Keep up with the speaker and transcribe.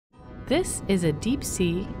This is a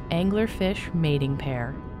deep-sea anglerfish mating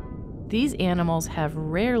pair. These animals have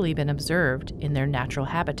rarely been observed in their natural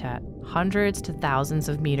habitat, hundreds to thousands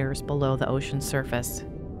of meters below the ocean's surface.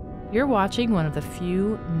 You're watching one of the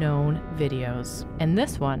few known videos, and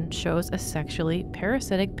this one shows a sexually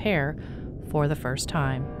parasitic pair for the first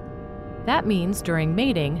time. That means during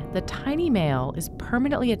mating, the tiny male is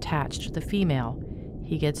permanently attached to the female.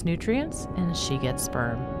 He gets nutrients and she gets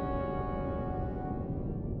sperm.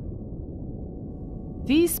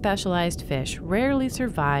 These specialized fish rarely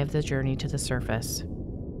survive the journey to the surface.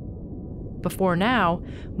 Before now,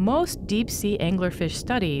 most deep-sea anglerfish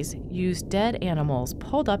studies use dead animals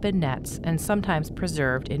pulled up in nets and sometimes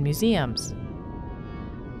preserved in museums.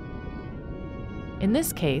 In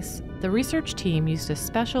this case, the research team used a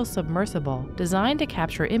special submersible designed to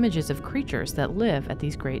capture images of creatures that live at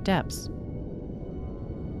these great depths.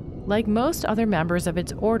 Like most other members of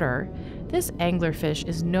its order, this anglerfish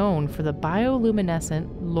is known for the bioluminescent,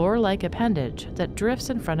 lure-like appendage that drifts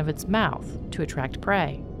in front of its mouth to attract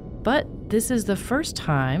prey. But this is the first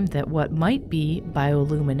time that what might be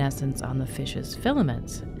bioluminescence on the fish's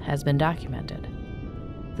filaments has been documented.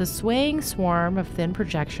 The swaying swarm of thin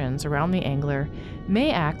projections around the angler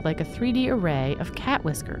may act like a 3D array of cat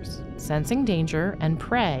whiskers, sensing danger and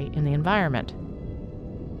prey in the environment.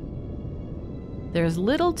 There's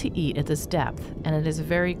little to eat at this depth, and it is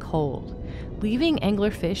very cold, leaving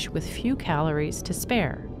anglerfish with few calories to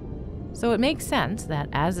spare. So it makes sense that,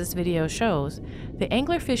 as this video shows, the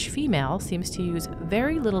anglerfish female seems to use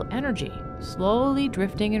very little energy, slowly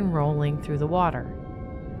drifting and rolling through the water.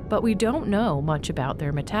 But we don't know much about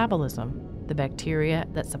their metabolism, the bacteria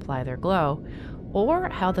that supply their glow, or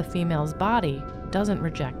how the female's body doesn't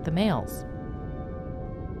reject the male's.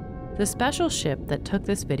 The special ship that took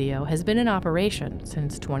this video has been in operation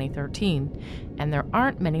since 2013, and there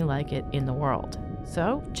aren't many like it in the world.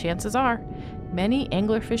 So, chances are, many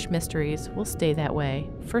anglerfish mysteries will stay that way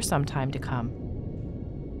for some time to come.